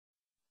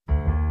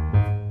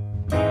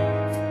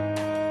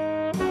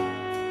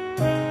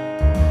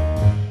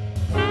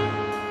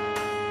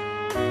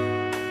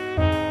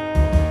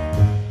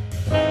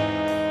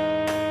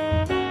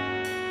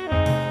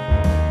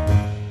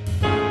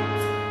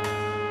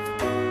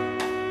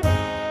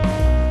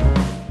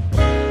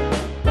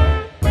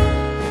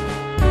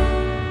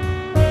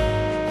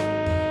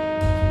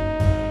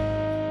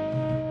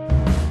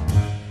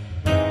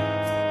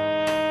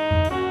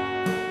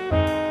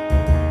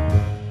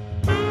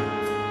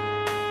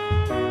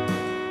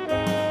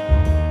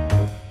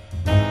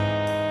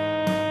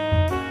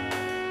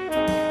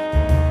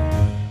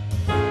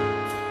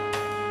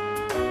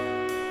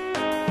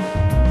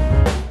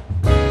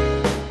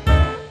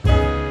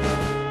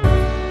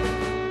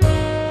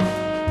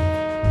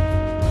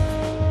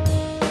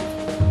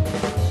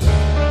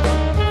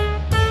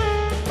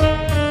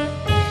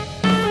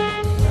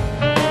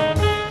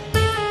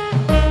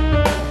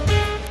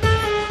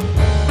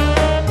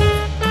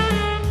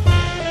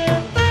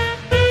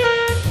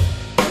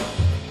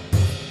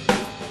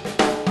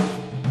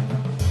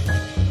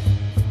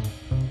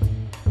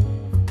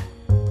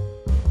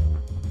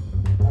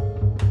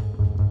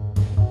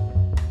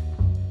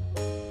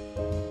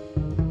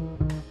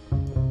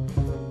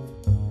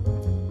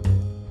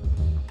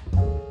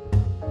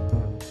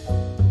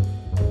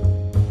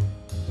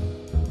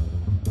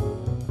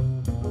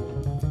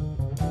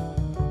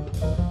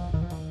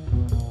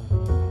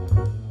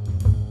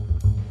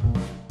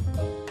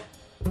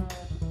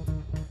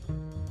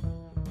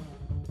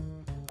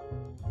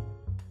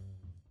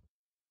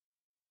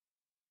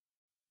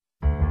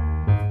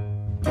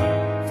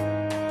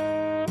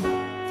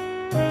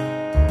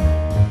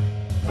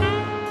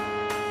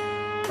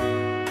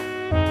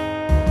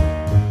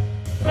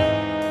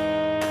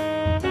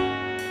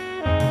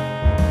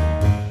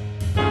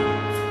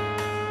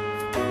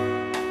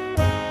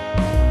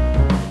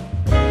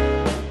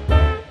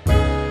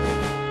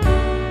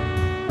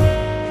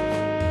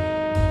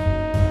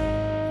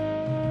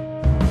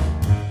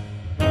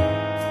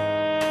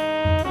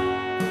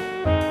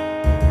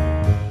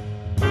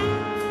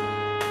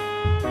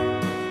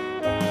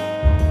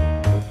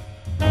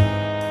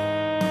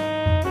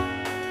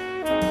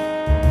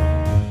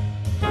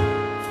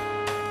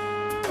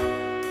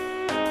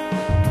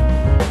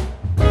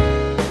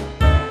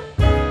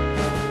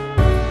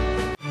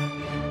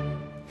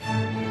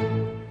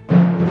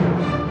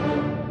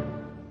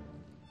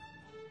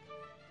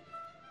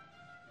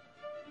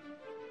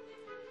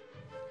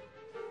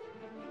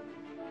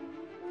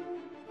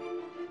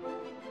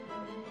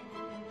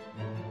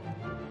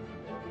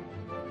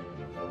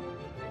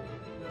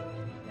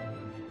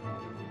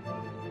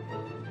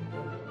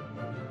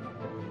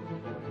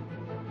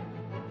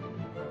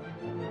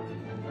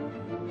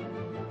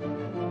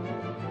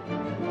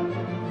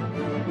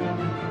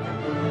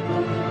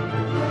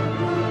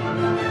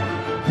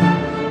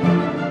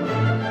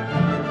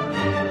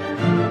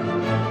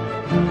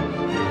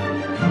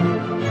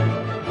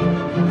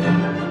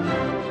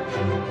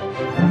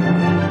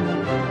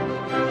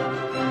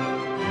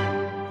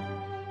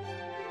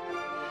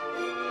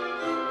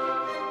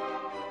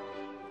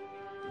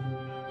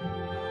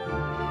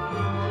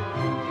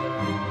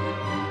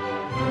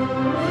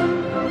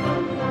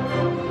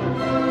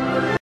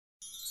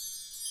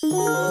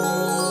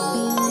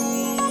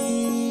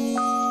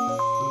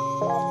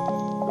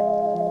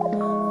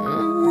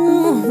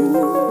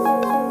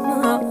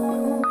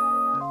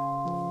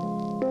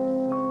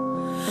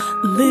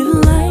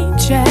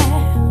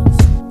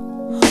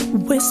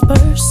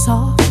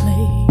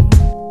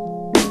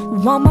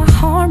while my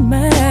heart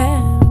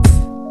melts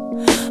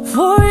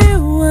for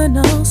you, and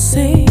I'll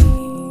see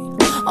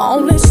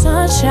only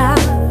sunshine,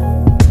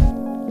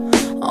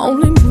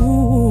 only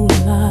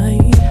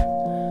moonlight.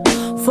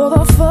 For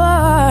the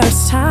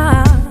first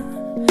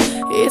time,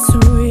 it's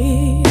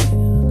real.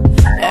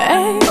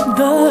 And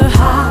the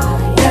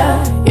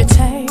higher you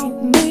take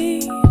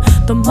me,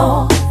 the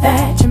more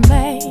that you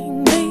make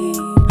me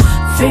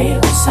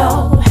feel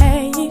so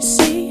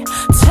hazy.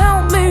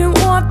 Tell me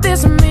what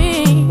this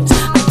means. I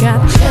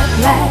got jet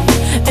lag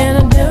and I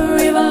never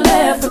even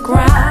left the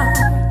ground.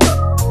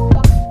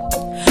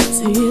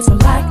 See, it's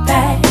like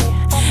that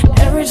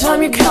every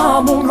time you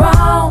come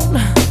around.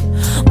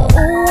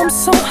 Oh, I'm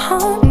so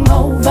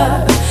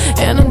hungover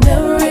and I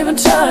never even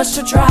touched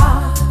a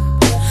drop.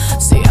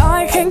 See,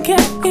 I can't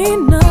get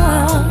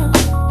enough.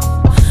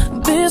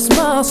 This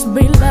must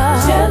be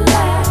love. Jet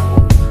lag,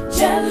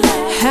 jet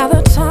lag. How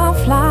the time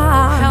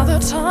flies, how the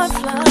time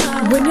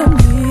flies when you're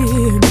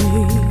near me.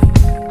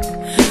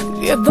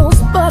 Get those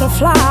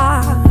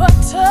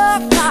butterflies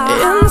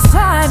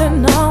inside,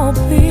 and I'll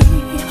be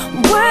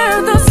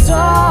where the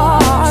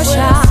stars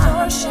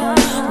shine,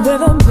 where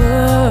the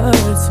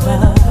birds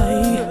fly,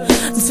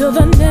 till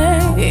the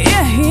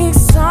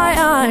next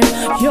time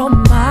you're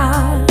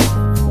mine.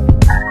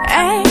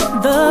 And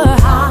the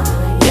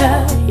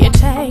higher you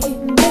take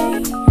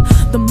me,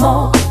 the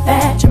more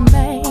that you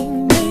make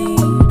me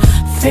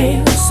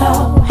feel so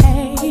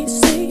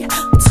hazy.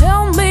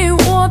 Tell me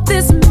what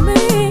this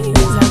means.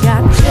 I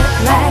got jet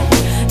lag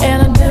and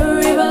I never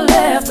even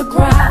left the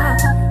ground.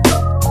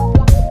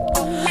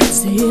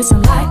 See, it's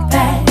like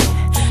that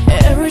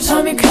every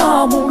time you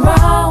come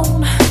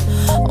around.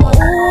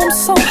 Oh, I'm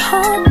so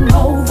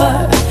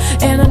hungover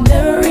and I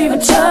never even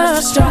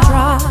touched a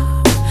drop.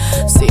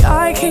 See,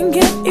 I can't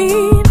get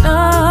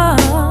enough.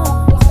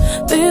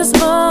 This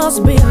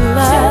must be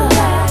love.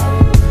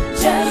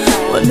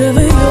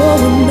 Whenever you're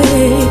with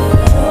me,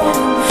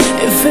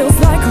 it feels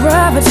like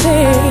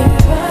gravity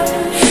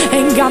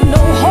ain't got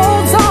no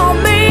holds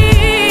on me.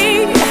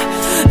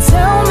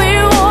 Tell me,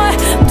 what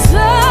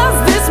does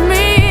this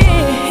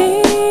mean?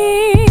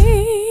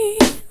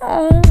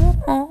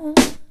 Oh,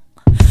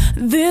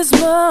 this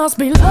must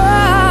be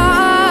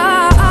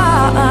love,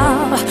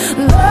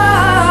 love.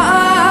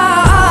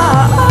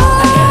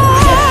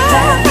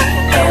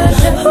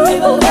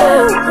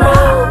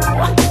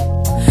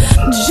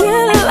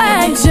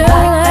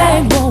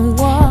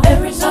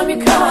 Every time you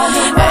come around.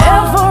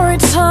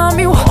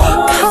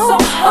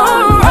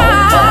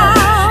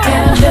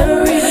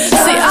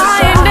 See, I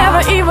ain't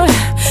never even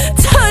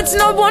touched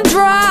no one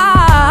dry.